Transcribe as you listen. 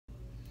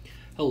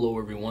Hello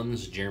everyone,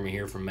 this is Jeremy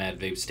here from Mad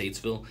Vape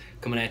Statesville,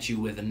 coming at you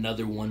with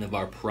another one of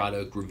our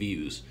product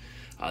reviews.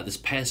 This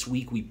past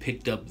week we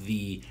picked up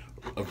the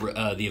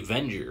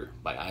Avenger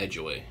by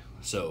IJoy.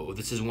 So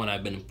this is one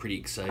I've been pretty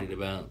excited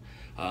about.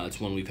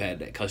 It's one we've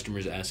had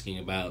customers asking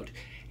about,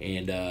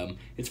 and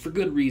it's for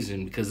good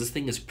reason, because this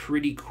thing is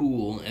pretty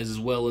cool, as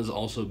well as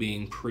also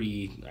being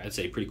pretty, I'd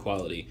say, pretty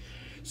quality.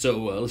 So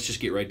let's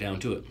just get right down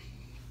to it.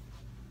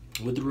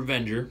 With the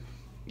Avenger,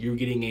 you're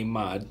getting a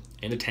mod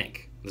and a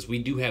tank. As we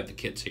do have the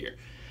kits here.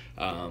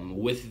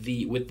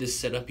 With this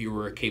setup, you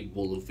are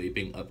capable of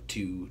vaping up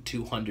to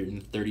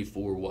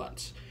 234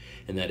 watts,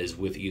 and that is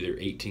with either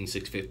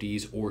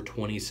 18650s or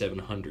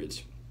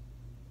 2700s.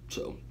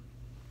 So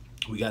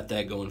we got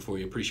that going for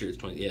you. I'm pretty sure it's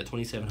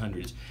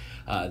 2700s.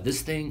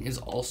 This thing is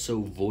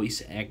also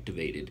voice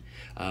activated.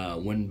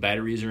 When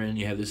batteries are in,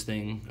 you have this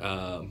thing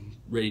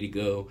ready to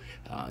go.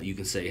 You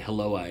can say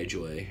hello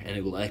IJoy, and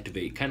it will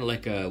activate, kind of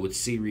like with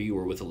Siri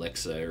or with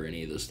Alexa or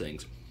any of those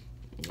things,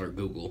 or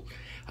Google.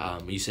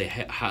 You say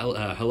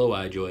hello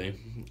IJoy,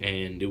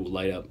 and it will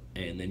light up,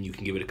 and then you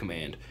can give it a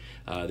command.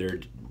 There are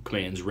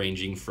commands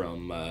ranging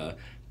from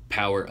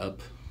power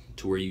up,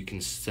 to where you can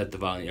set the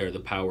volume or the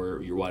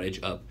power, your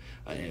wattage up,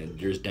 and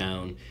there's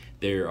down.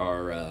 There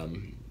are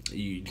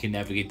you can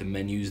navigate the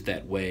menus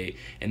that way,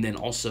 and then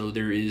also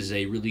there is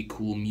a really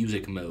cool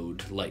music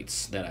mode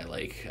lights that I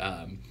like.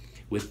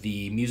 With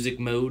the music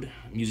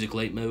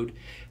light mode,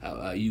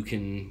 you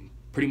can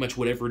pretty much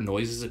whatever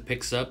noises it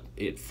picks up,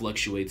 it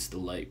fluctuates the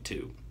light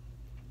too.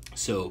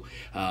 So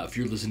if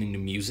you're listening to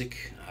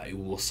music, it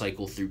will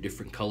cycle through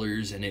different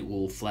colors, and it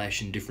will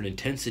flash in different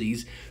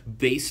intensities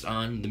based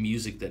on the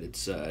music that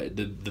it's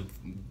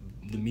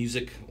the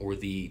music or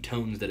the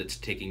tones that it's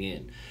taking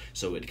in.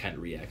 So it kind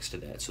of reacts to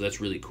that. So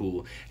that's really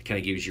cool. It kind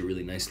of gives you a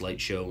really nice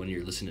light show when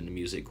you're listening to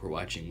music or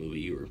watching a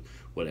movie or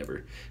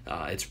whatever.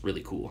 It's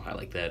really cool. I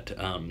like that.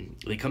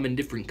 They come in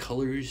different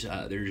colors.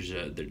 There's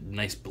a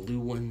nice blue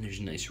one. There's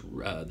a nice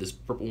this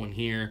purple one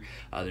here.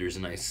 There's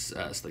a nice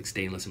like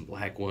stainless and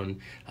black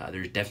one.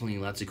 There's definitely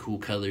lots of cool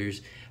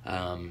colors.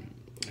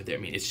 I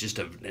mean, it's just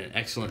an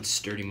excellent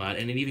sturdy mod,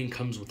 and it even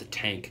comes with a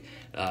tank,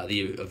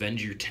 the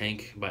Avenger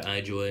tank by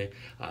IJoy.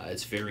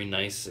 It's very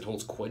nice. It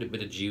holds quite a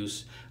bit of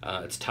juice.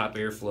 It's top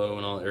airflow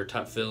and all, or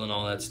top fill and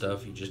all that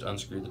stuff. You just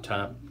unscrew the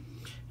top,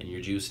 and your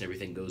juice and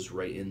everything goes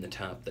right in the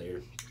top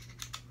there.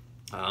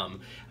 I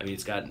mean,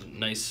 it's got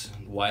nice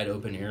wide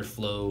open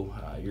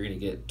airflow. You're gonna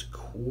get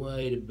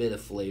quite a bit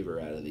of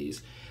flavor out of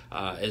these,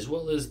 as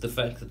well as the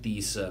fact that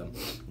these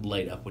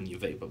light up when you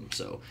vape them.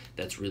 So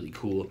that's really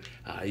cool.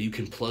 You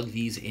can plug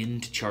these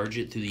in to charge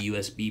it through the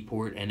USB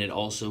port, and it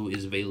also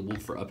is available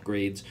for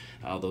upgrades,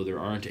 although there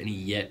aren't any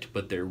yet,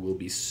 but there will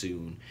be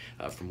soon,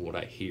 from what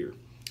I hear.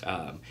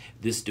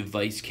 This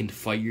device can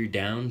fire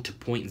down to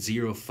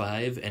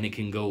 0.05, and it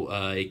can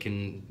go you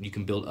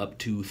can build up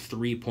to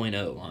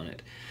 3.0 on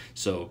it.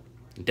 So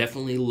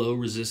definitely low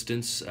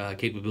resistance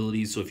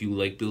capabilities. So if you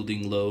like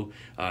building low,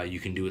 you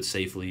can do it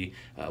safely.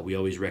 We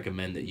always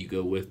recommend that you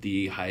go with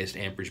the highest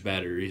amperage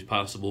batteries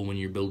possible when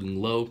you're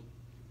building low.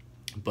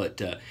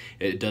 But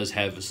it does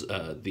have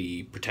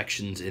the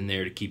protections in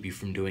there to keep you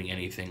from doing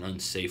anything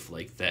unsafe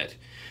like that.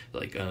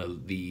 Like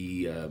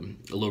the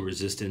low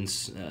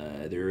resistance,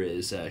 there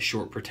is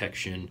short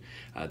protection,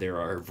 there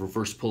are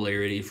reverse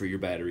polarity for your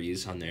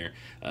batteries on there,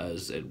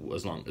 as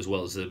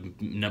well as a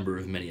number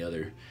of many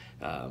other.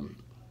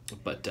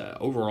 But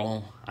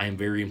overall, I am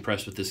very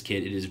impressed with this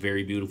kit. It is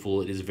very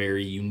beautiful. It is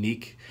very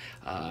unique.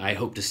 I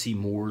hope to see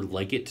more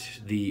like it.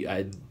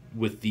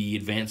 With the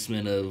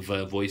advancement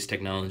of voice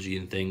technology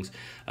and things,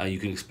 you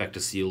can expect to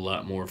see a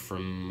lot more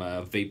from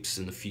vapes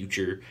in the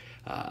future.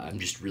 I'm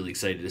just really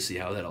excited to see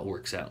how that all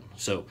works out.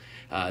 So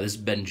this has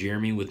been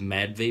Jeremy with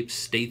Mad Vape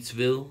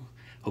Statesville.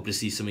 Hope to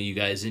see some of you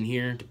guys in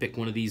here to pick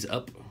one of these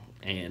up,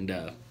 and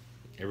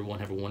everyone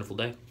have a wonderful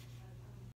day.